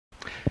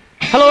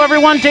Hello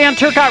everyone, Dan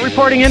Turcotte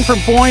reporting in from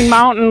Boyne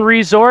Mountain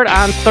Resort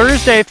on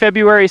Thursday,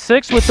 February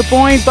 6th with the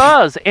Boyne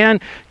Buzz.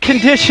 And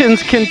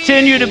conditions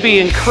continue to be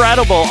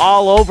incredible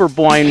all over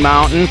Boyne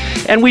Mountain.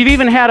 And we've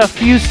even had a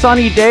few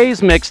sunny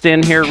days mixed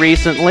in here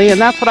recently,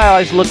 and that's what I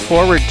always look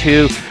forward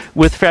to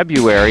with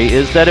February,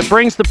 is that it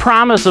brings the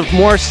promise of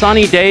more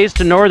sunny days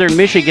to northern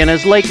Michigan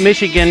as Lake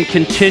Michigan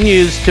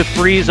continues to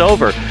freeze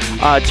over.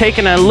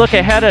 Taking a look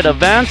ahead at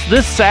events,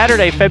 this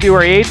Saturday,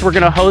 February 8th, we're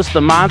going to host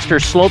the Monster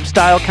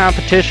Slopestyle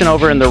competition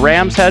over in the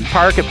Ram's Head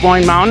Park at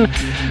Boyne Mountain.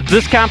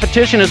 This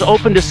competition is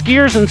open to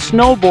skiers and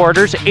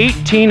snowboarders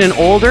 18 and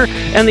older,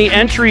 and the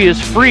entry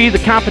is free. The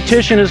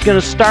competition is going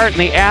to start in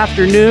the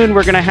afternoon.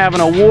 We're going to have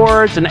an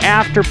awards and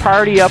after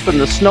party up in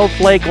the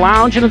Snowflake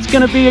Lounge, and it's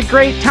going to be a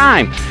great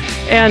time.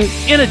 And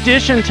in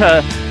addition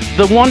to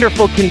the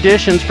wonderful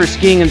conditions for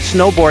skiing and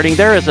snowboarding,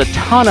 there is a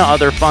ton of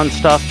other fun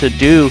stuff to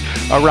do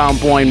around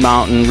Boyne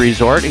Mountain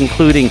Resort,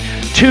 including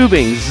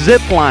tubing,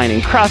 zip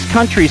lining,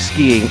 cross-country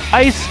skiing,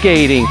 ice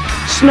skating,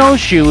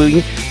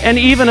 snowshoeing, and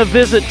even a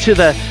visit to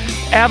the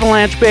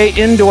Avalanche Bay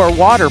Indoor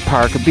Water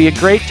Park would be a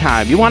great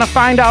time. You want to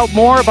find out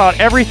more about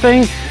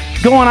everything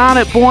going on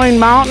at Boyne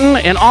Mountain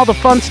and all the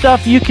fun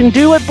stuff you can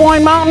do at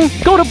Boyne Mountain?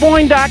 Go to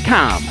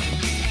Boyne.com.